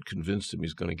Sam had convinced him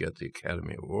he's going to get the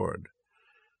Academy Award.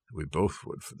 We both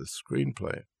would for the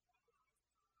screenplay.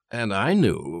 And I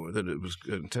knew that it was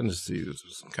Tennessee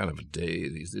was kind of a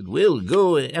daze. He said, "We'll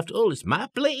go, after all, it's my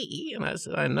play." And I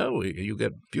said, "I know. You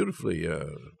get beautifully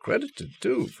credited,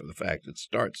 too, for the fact it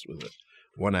starts with a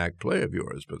one-act play of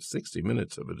yours, but 60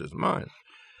 minutes of it is mine."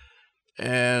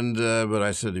 And but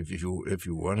I said, if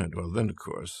you want it, well, then, of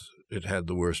course, it had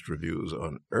the worst reviews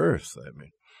on earth. I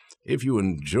mean, if you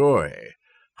enjoy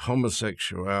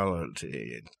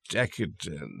homosexuality,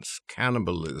 decadence,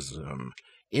 cannibalism,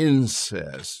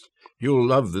 incest, you'll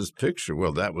love this picture.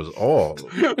 Well, that was all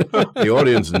the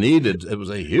audience needed. It was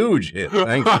a huge hit,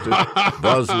 thanks to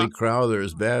Bosley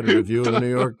Crowther's bad review in the New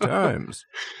York Times.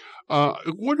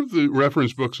 One of the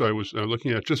reference books I was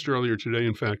looking at just earlier today,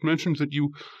 in fact, mentions that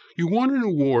you won an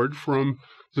award from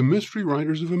the Mystery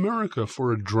Writers of America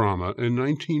for a drama in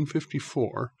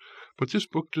 1954, but this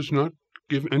book does not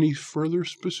give any further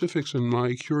specifics, and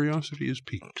my curiosity is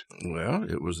piqued. Well,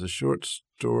 it was a short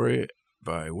story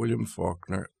by William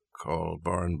Faulkner called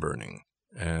Barn Burning,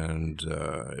 and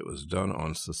it was done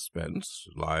on Suspense,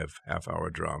 live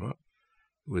half-hour drama,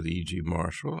 with E.G.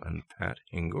 Marshall and Pat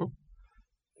Hingle,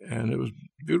 and it was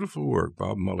beautiful work.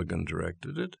 Bob Mulligan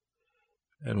directed it,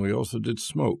 and we also did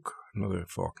Smoke, another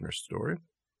Faulkner story,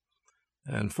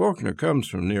 And Faulkner comes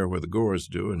from near where the Gores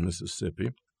do in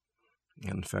Mississippi.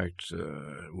 In fact,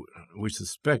 we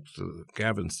suspect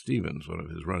Gavin Stevens, one of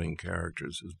his running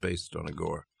characters, is based on a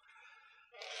Gore.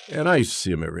 And I used to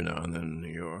see him every now and then in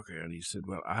New York, and he said,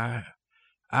 well,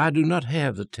 I do not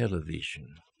have the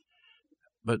television,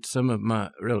 but some of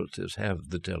my relatives have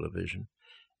the television,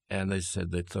 and they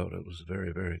said they thought it was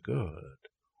very, very good.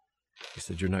 He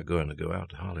said, you're not going to go out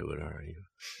to Hollywood, are you?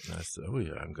 And I said, oh,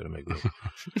 yeah, I'm going to make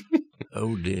it.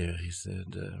 Oh, dear, he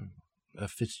said,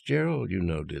 Fitzgerald,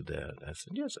 did that. I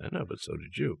said, yes, I know, but so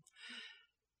did you.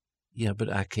 Yeah,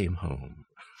 but I came home.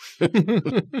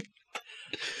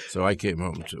 So I came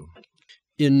home, too.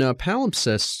 In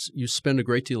Palimpsest, you spend a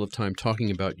great deal of time talking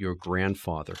about your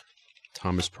grandfather,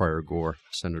 Thomas Pryor Gore,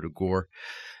 Senator Gore.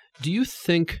 Do you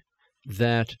think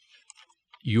that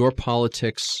your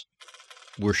politics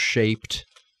were shaped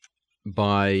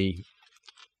by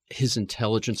his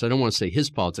intelligence? I don't want to say his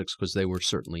politics because they were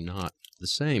certainly not the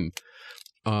same.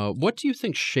 What do you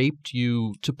think shaped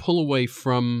you to pull away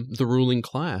from the ruling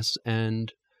class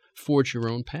and forge your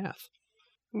own path?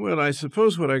 Well, I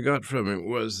suppose what I got from him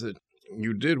was that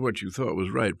you did what you thought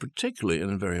was right, particularly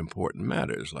in very important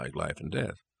matters like life and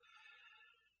death.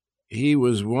 He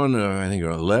was one of, I think,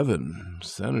 11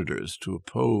 senators to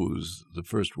oppose the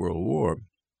First World War.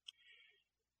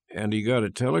 And he got a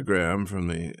telegram from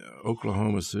the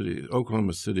Oklahoma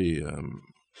City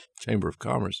Chamber of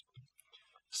Commerce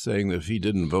saying that if he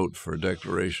didn't vote for a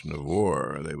declaration of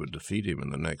war, they would defeat him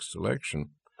in the next election.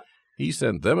 He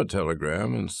sent them a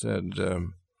telegram and said,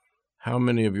 how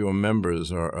many of your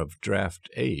members are of draft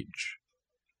age?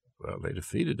 Well, they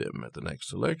defeated him at the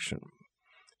next election.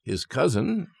 His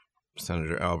cousin,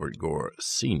 Senator Albert Gore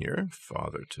Sr.,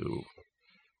 father to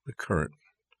the current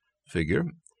figure,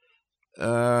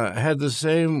 had the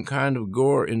same kind of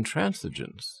Gore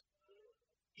intransigence.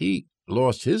 He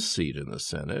lost his seat in the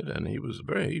Senate, and he was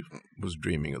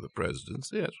dreaming of the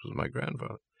presidency. That was my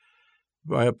grandfather.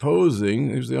 By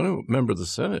opposing, he was the only member of the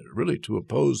Senate really to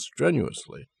oppose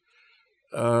strenuously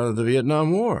the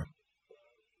Vietnam War,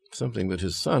 something that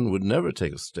his son would never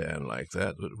take a stand like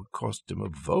that, but it would cost him a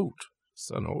vote. His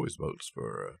son always votes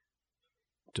for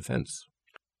defense.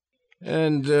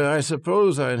 And I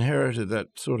suppose I inherited that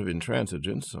sort of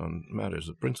intransigence on matters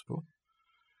of principle.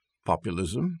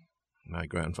 Populism. My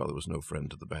grandfather was no friend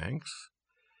to the banks.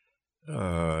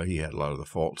 He had a lot of the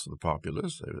faults of the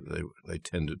populace. They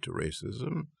tended to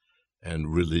racism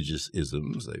and religious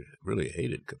isms. They really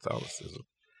hated Catholicism.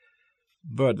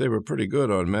 But they were pretty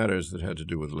good on matters that had to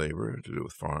do with labor, to do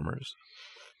with farmers,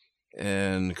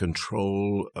 and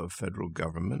control of federal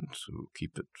government to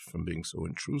keep it from being so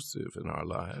intrusive in our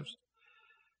lives.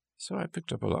 So I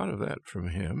picked up a lot of that from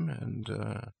him,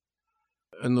 and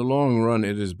in the long run,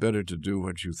 it is better to do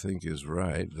what you think is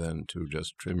right than to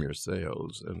just trim your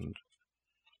sails and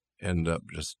end up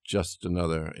just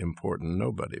another important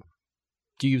nobody.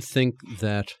 Do you think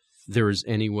that there is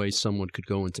any way someone could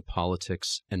go into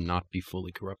politics and not be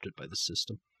fully corrupted by the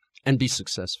system and be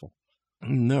successful?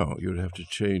 No, you'd have to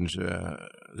change the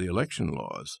election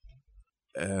laws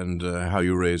and how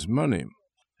you raise money.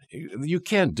 You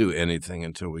can't do anything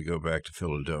until we go back to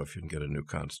Philadelphia and get a new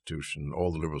constitution.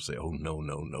 All the liberals say, oh,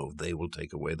 no, they will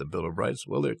take away the Bill of Rights.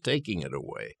 Well, they're taking it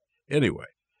away. Anyway,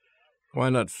 why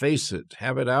not face it,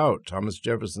 have it out? Thomas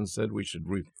Jefferson said we should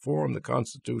reform the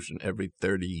Constitution every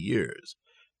 30 years.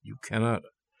 You cannot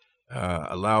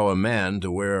allow a man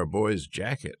to wear a boy's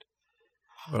jacket.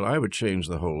 Well, I would change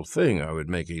the whole thing. I would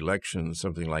make elections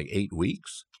something like 8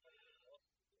 weeks.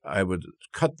 I would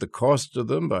cut the cost of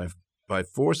them by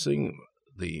forcing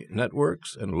the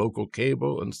networks and local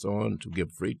cable and so on to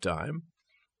give free time.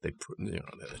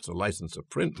 It's a license to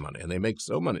print money, and they make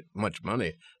so much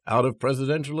money out of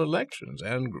presidential elections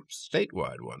and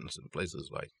statewide ones in places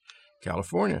like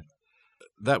California.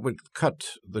 That would cut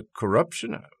the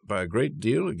corruption by a great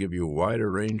deal and give you a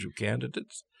wider range of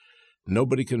candidates.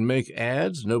 Nobody can make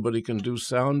ads. Nobody can do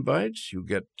sound bites. You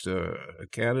get a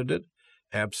candidate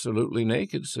absolutely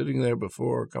naked sitting there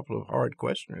before a couple of hard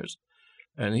questioners,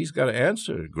 and he's got to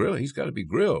answer, he's got to be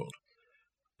grilled.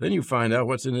 Then you find out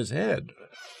what's in his head.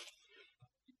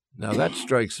 Now, that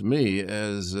strikes me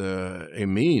as a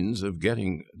means of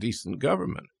getting decent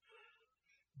government.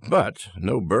 But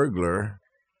no burglar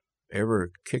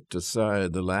ever kicked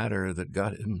aside the ladder that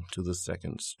got him to the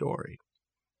second story,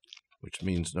 which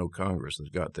means no Congress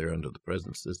that got there under the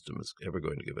present system is ever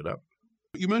going to give it up.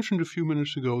 You mentioned a few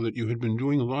minutes ago that you had been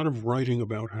doing a lot of writing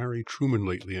about Harry Truman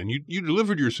lately, and you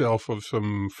delivered yourself of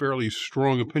some fairly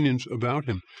strong opinions about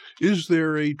him. Is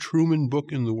there a Truman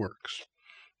book in the works?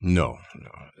 No.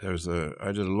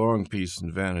 I did a long piece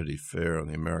in Vanity Fair on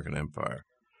the American Empire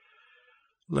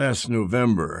last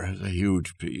November is a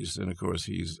huge piece, and of course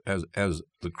he's, as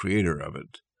the creator of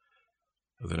it,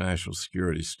 of the national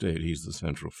security state, he's the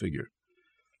central figure.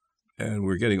 And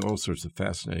we're getting all sorts of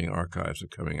fascinating archives are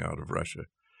coming out of Russia,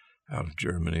 out of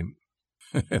Germany.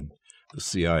 The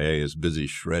CIA is busy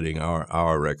shredding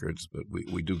our records, but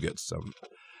we do get some.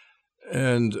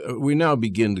 And we now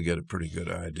begin to get a pretty good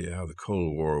idea how the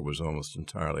Cold War was almost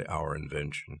entirely our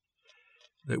invention,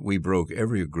 that we broke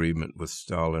every agreement with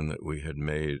Stalin that we had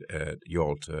made at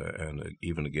Yalta and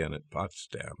even again at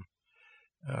Potsdam.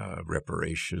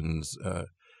 Reparations.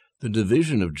 The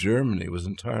division of Germany was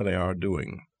entirely our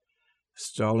doing.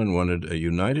 Stalin wanted a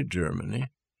united Germany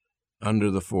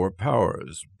under the four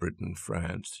powers, Britain,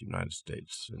 France, United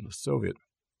States, and the Soviet.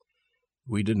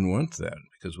 We didn't want that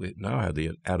because we now had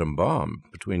the atom bomb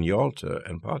between Yalta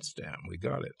and Potsdam. We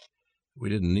got it. We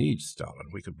didn't need Stalin.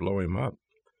 We could blow him up.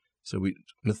 So we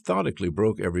methodically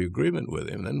broke every agreement with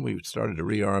him. Then we started to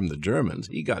rearm the Germans.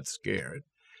 He got scared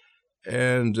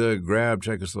and grabbed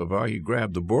Czechoslovakia. He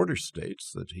grabbed the border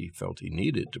states that he felt he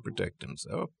needed to protect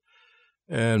himself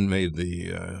and made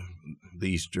the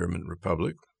East German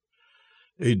Republic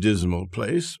a dismal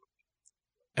place.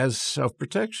 As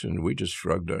self-protection, we just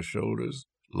shrugged our shoulders,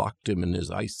 locked him in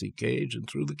his icy cage, and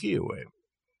threw the key away.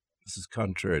 This is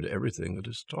contrary to everything that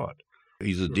is taught.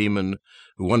 He's a demon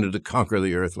who wanted to conquer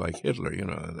the earth like Hitler. You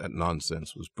know, that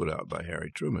nonsense was put out by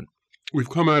Harry Truman. We've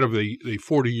come out of the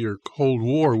 40-year Cold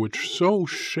War, which so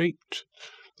shaped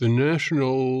the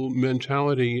national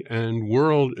mentality and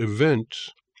world events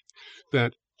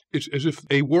that it's as if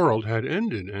a world had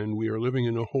ended, and we are living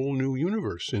in a whole new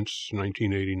universe since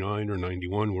 1989 or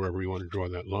 91, wherever you want to draw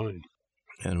that line.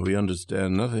 And we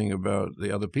understand nothing about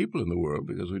the other people in the world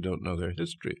because we don't know their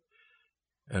history.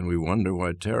 And we wonder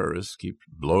why terrorists keep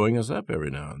blowing us up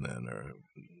every now and then or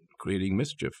creating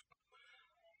mischief.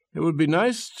 It would be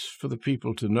nice for the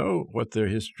people to know what their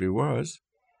history was,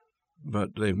 but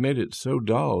they've made it so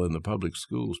dull in the public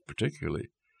schools particularly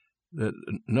that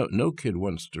no kid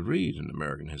wants to read an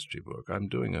American history book. I'm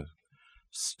doing a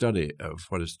study of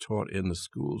what is taught in the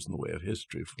schools in the way of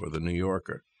history for the New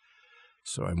Yorker.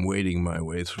 So I'm wading my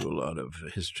way through a lot of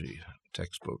history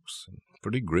textbooks.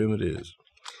 Pretty grim it is.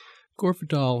 Gore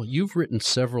Vidal, you've written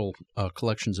several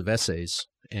collections of essays,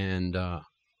 and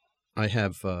I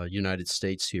have United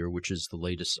States here, which is the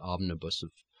latest omnibus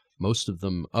of most of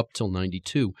them up till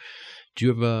 92. Do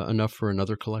you have enough for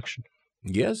another collection?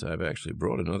 Yes, I've actually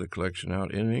brought another collection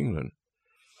out in England.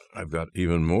 I've got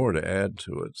even more to add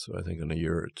to it, so I think in a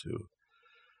year or two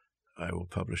I will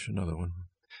publish another one.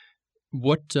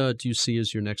 What do you see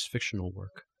as your next fictional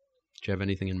work? Do you have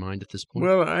anything in mind at this point?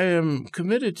 Well, I am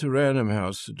committed to Random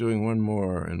House to doing one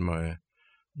more in my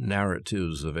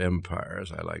narratives of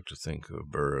empires. I like to think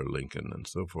of Burr, Lincoln, and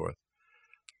so forth.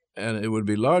 And it would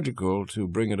be logical to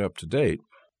bring it up to date,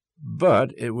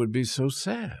 but it would be so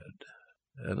sad.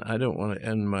 And I don't want to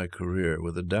end my career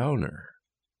with a downer.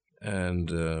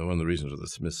 And one of the reasons of the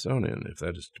Smithsonian, if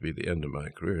that is to be the end of my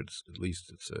career, at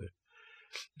least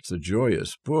it's a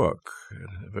joyous book,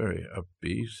 and very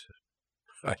upbeat.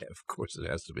 Of course, it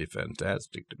has to be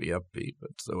fantastic to be upbeat,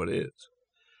 but so it is.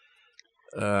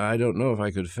 I don't know if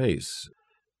I could face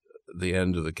the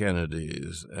end of the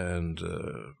Kennedys and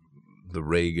the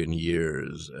Reagan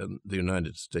years and the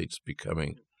United States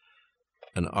becoming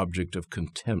an object of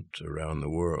contempt around the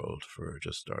world for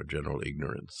just our general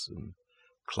ignorance and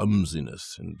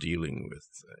clumsiness in dealing with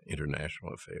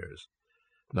international affairs,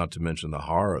 not to mention the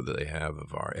horror that they have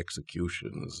of our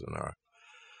executions and our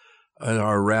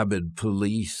rabid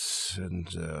police and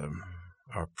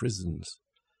our prisons.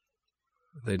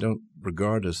 They don't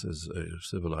regard us as a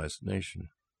civilized nation.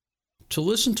 To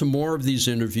listen to more of these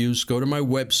interviews, go to my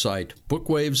website,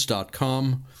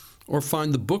 bookwaves.com, or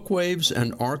find the Bookwaves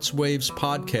and Arts Waves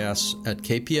podcasts at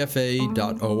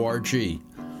kpfa.org.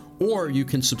 Or you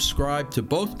can subscribe to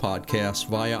both podcasts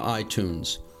via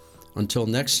iTunes. Until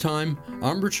next time,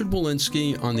 I'm Richard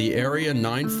Wolinsky on the Area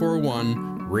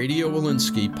 941 Radio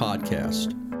Wolinsky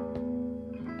podcast.